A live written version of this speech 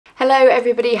Hello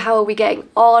everybody, how are we getting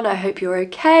on? I hope you're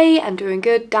okay and doing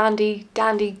good. Dandy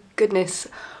goodness.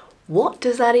 What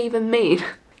does that even mean?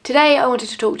 Today I wanted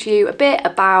to talk to you a bit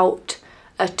about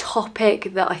a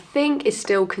topic that I think is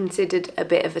still considered a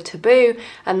bit of a taboo,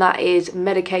 and that is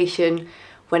medication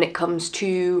when it comes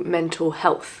to mental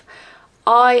health.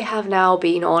 I have now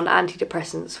been on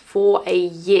antidepressants for a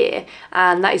year,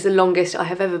 and that is the longest I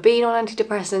have ever been on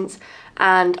antidepressants,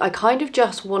 and I kind of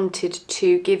just wanted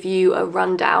to give you a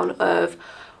rundown of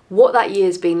what that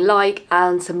year's been like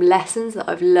and some lessons that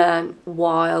I've learned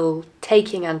while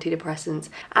taking antidepressants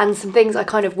and some things I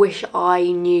kind of wish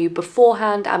I knew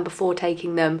beforehand and before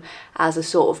taking them as a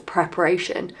sort of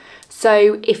preparation.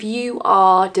 So if you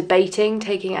are debating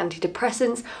taking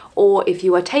antidepressants, or if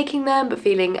you are taking them but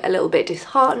feeling a little bit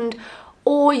disheartened,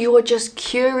 or you're just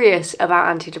curious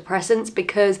about antidepressants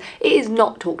because it is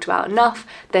not talked about enough,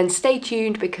 then stay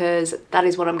tuned because that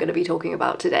is what I'm going to be talking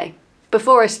about today.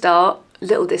 Before I start,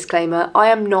 little disclaimer, I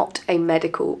am not a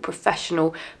medical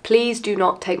professional. Please do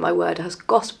not take my word as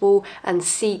gospel and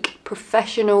seek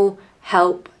professional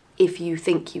help if you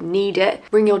think you need it.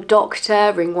 Ring your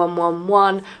doctor, ring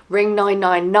 111, ring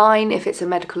 999 if it's a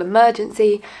medical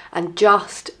emergency, and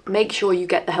just make sure you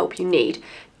get the help you need.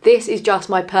 This is just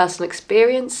my personal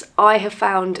experience. I have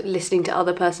found listening to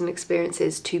other personal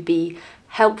experiences to be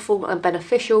helpful and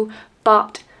beneficial,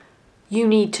 but you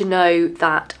need to know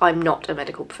that I'm not a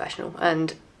medical professional,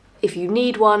 and if you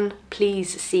need one,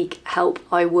 please seek help.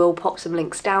 I will pop some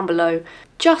links down below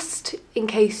just in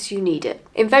case you need it.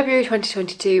 In February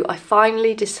 2022, I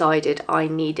finally decided I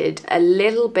needed a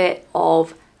little bit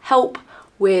of help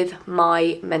with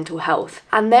my mental health,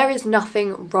 and there is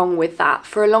nothing wrong with that.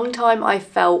 For a long time I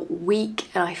felt weak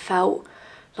and I felt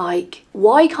like,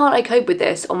 why can't I cope with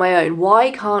this on my own?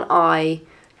 Why can't I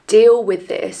deal with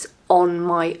this on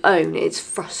my own? It's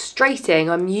frustrating.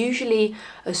 I'm usually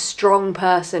a strong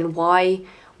person. Why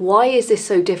is this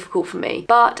so difficult for me?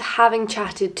 But having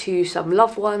chatted to some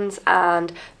loved ones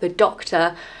and the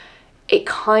doctor, it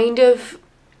kind of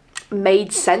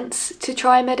made sense to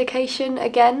try medication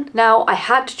again. Now, I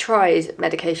had tried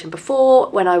medication before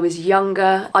when I was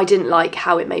younger. I didn't like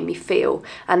how it made me feel,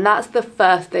 and that's the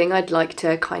first thing I'd like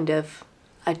to kind of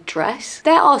address.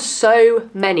 There are so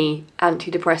many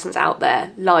antidepressants out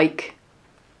there, like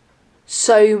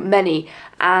so many,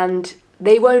 and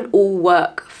they won't all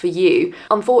work for you.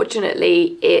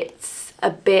 Unfortunately, it's a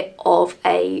bit of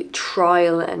a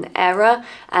trial and error,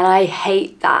 and I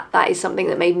hate that. That is something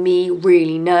that made me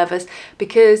really nervous,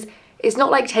 because it's not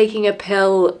like taking a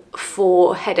pill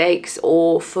for headaches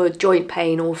or for joint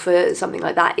pain or for something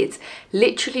like that. It's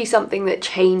literally something that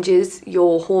changes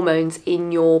your hormones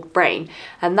in your brain,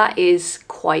 and that is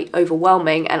quite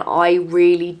overwhelming, and I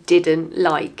really didn't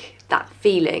like that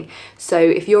feeling. So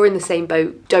if you're in the same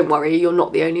boat, don't worry, you're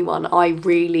not the only one. I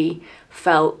really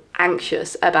felt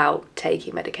anxious about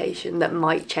taking medication that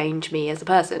might change me as a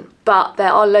person. But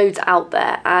there are loads out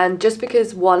there, and just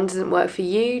because one doesn't work for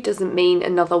you doesn't mean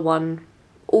another one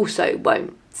also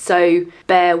won't. So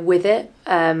bear with it,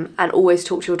 and always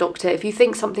talk to your doctor if you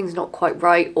think something's not quite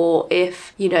right, or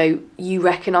if you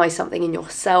recognise something in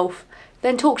yourself,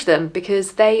 then talk to them,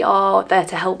 because they are there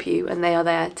to help you, and they are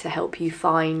there to help you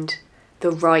find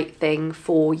the right thing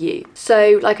for you.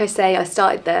 So like I say, I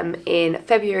started them in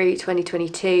February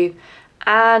 2022,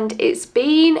 and it's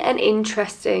been an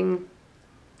interesting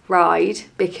ride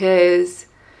because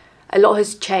a lot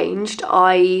has changed.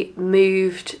 I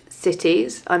moved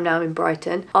cities. I'm now in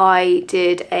Brighton. I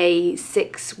did a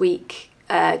 6-week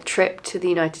trip to the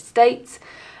United States,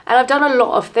 and I've done a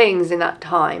lot of things in that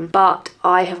time, but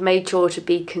I have made sure to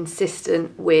be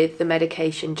consistent with the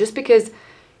medication, just because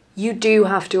you do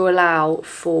have to allow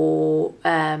for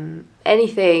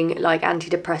anything like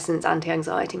antidepressants,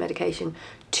 anti-anxiety medication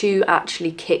to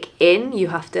actually kick in. You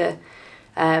have to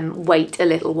wait a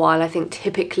little while. I think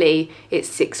typically it's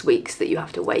 6 weeks that you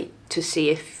have to wait to see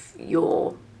if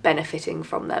you're benefiting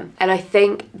from them. And I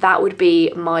think that would be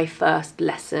my first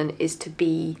lesson, is to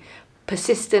be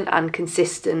persistent and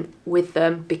consistent with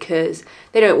them, because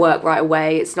they don't work right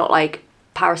away. It's not like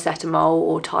paracetamol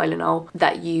or Tylenol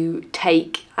that you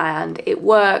take and it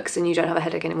works and you don't have a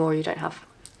headache anymore, you don't have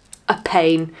a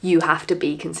pain. You have to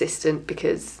be consistent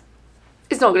because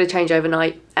it's not going to change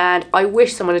overnight, and I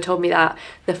wish someone had told me that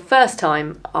the first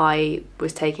time I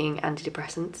was taking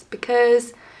antidepressants,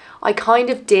 because I kind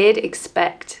of did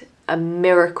expect a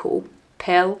miracle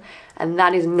pill, and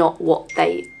that is not what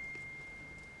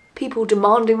people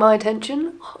demanding my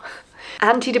attention.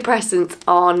 Antidepressants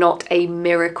are not a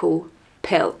miracle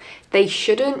pill. They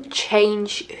shouldn't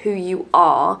change who you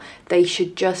are. They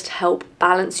should just help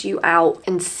balance you out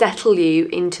and settle you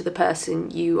into the person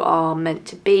you are meant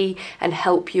to be and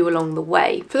help you along the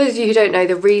way. For those of you who don't know,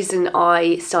 the reason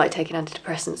I started taking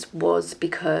antidepressants was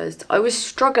because I was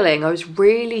struggling. I was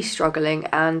really struggling,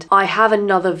 and I have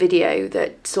another video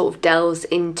that sort of delves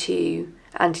into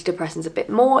antidepressants a bit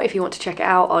more. If you want to check it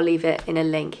out, I'll leave it in a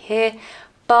link here.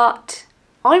 But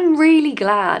I'm really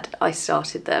glad I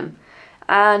started them.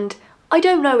 And I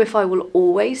don't know if I will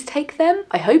always take them.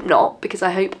 I hope not, because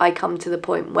I hope I come to the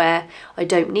point where I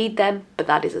don't need them, but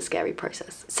that is a scary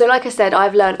process. So like I said,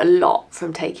 I've learned a lot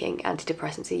from taking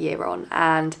antidepressants a year on,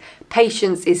 and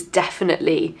patience is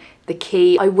definitely the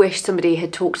key. I wish somebody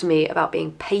had talked to me about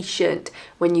being patient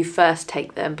when you first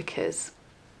take them, because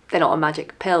they're not a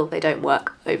magic pill. They don't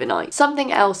work overnight.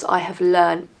 Something else I have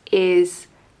learned is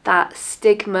that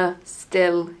stigma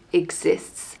still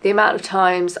exists. The amount of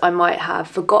times I might have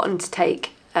forgotten to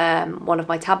take one of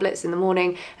my tablets in the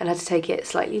morning and had to take it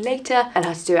slightly later and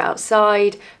had to do it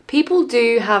outside. People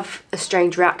do have a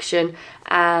strange reaction,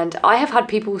 and I have had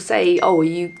people say, oh,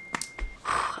 I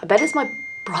bet it's my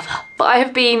brother. But I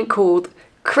have been called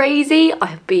crazy.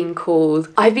 I've been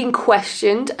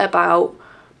questioned about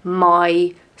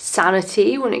my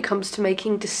sanity when it comes to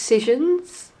making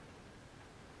decisions.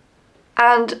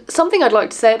 And something I'd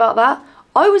like to say about that,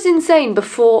 I was insane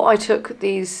before I took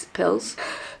these pills.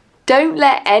 Don't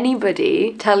let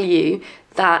anybody tell you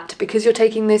that because you're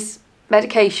taking this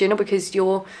medication or because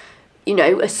you're,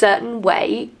 a certain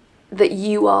way, that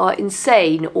you are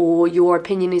insane or your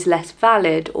opinion is less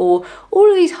valid or all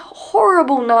of these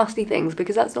horrible, nasty things,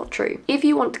 because that's not true. If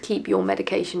you want to keep your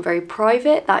medication very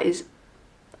private, that is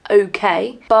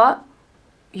okay, but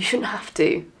you shouldn't have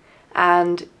to.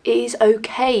 And it is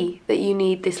okay that you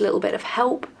need this little bit of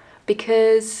help,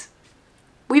 because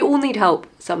we all need help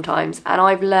sometimes, and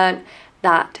I've learned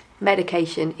that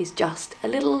medication is just a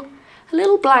little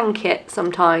blanket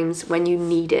sometimes when you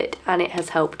need it, and it has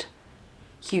helped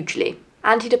hugely.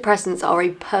 Antidepressants are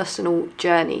a personal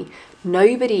journey.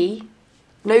 Nobody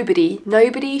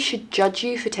should judge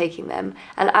you for taking them,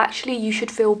 and actually you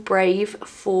should feel brave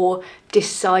for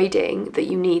deciding that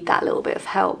you need that little bit of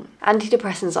help.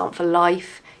 Antidepressants aren't for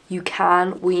life. You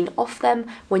can wean off them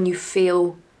when you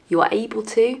feel you are able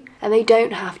to, and they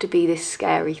don't have to be this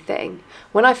scary thing.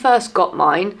 When I first got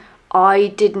mine, I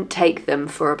didn't take them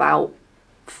for about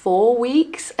 4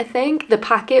 weeks, I think. The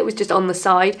packet was just on the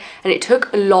side, and it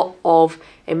took a lot of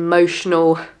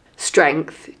emotional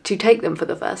strength to take them for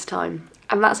the first time.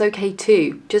 And that's okay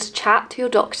too. Just chat to your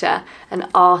doctor and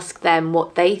ask them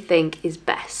what they think is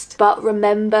best. But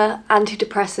remember,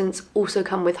 antidepressants also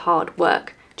come with hard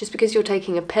work. Just because you're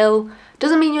taking a pill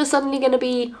doesn't mean you're suddenly going to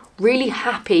be really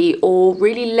happy or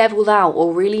really leveled out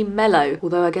or really mellow.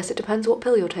 Although I guess it depends what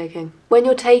pill you're taking. When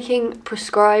you're taking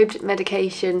prescribed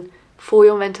medication for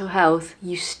your mental health,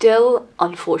 you still,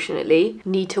 unfortunately,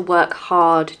 need to work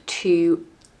hard to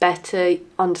better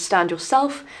understand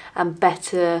yourself and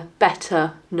betterness.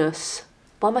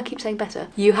 Why am I keep saying better?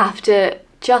 You have to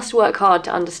just work hard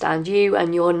to understand you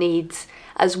and your needs,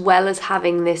 as well as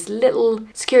having this little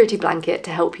security blanket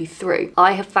to help you through.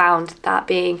 I have found that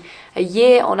being a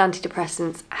year on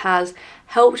antidepressants has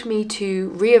helped me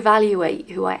to reevaluate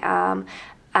who I am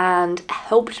and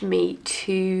helped me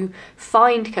to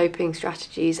find coping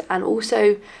strategies and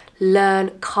also learn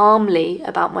calmly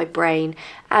about my brain,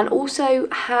 and also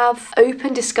have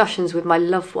open discussions with my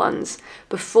loved ones.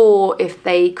 Before, if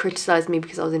they criticised me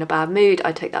because I was in a bad mood,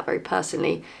 I take that very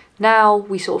personally. Now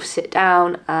we sort of sit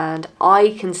down and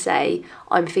I can say,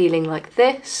 I'm feeling like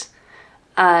this,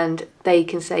 and they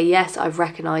can say, yes, I've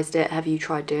recognised it, have you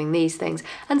tried doing these things?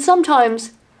 And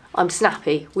sometimes I'm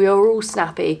snappy, we are all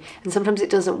snappy, and sometimes it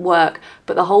doesn't work,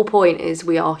 but the whole point is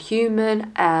we are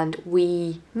human and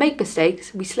we make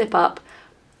mistakes, we slip up,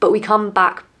 but we come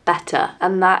back better,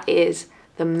 and that is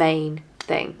the main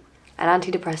thing. And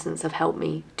antidepressants have helped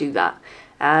me do that,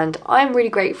 and I'm really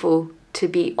grateful to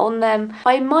be on them.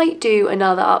 I might do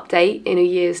another update in a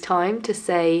year's time to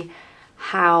say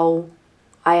how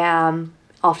I am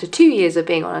after 2 years of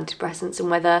being on antidepressants and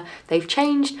whether they've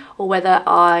changed or whether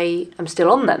I am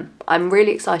still on them. I'm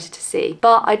really excited to see.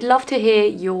 But I'd love to hear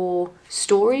your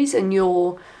stories and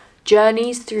your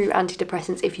journeys through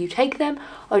antidepressants if you take them.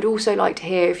 I'd also like to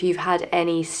hear if you've had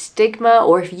any stigma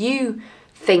or if you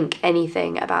think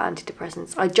anything about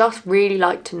antidepressants. I just really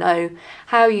like to know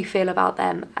how you feel about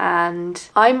them, and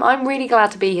I'm really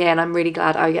glad to be here, and I'm really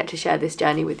glad I get to share this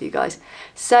journey with you guys.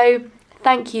 So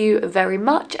thank you very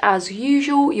much. As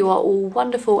usual, you are all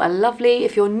wonderful and lovely.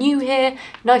 If you're new here,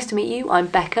 nice to meet you. I'm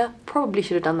Becca Probably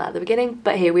should have done that at the beginning,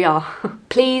 but here we are.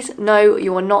 Please know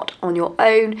you are not on your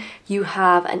own. You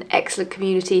have an excellent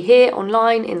community here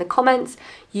online in the comments.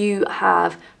 You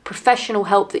have professional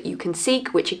help that you can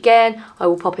seek, which again, I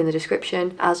will pop in the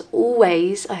description. As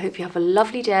always, I hope you have a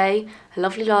lovely day, a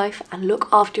lovely life, and look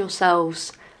after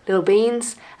yourselves, little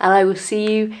beans, and I will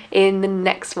see you in the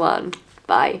next one.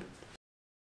 Bye.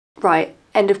 Right,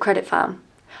 end of credit fam.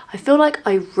 I feel like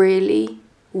I really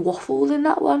waffled in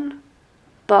that one,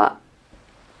 but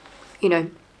you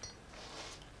know,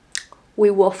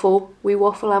 we waffle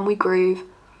and we groove.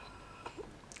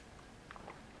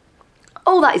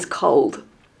 Oh, that is cold.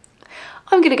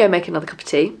 I'm gonna go make another cup of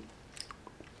tea.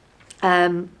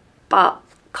 But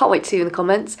can't wait to see you in the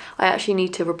comments. I actually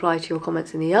need to reply to your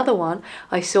comments in the other one.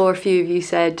 I saw a few of you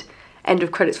said end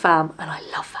of credits fam, and I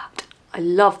love that. I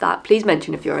love that. Please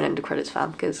mention if you're an end of credits fan,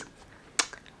 because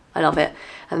I love it.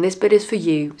 And this bit is for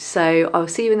you. So I'll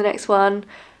see you in the next one.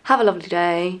 Have a lovely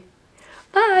day.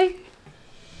 Bye.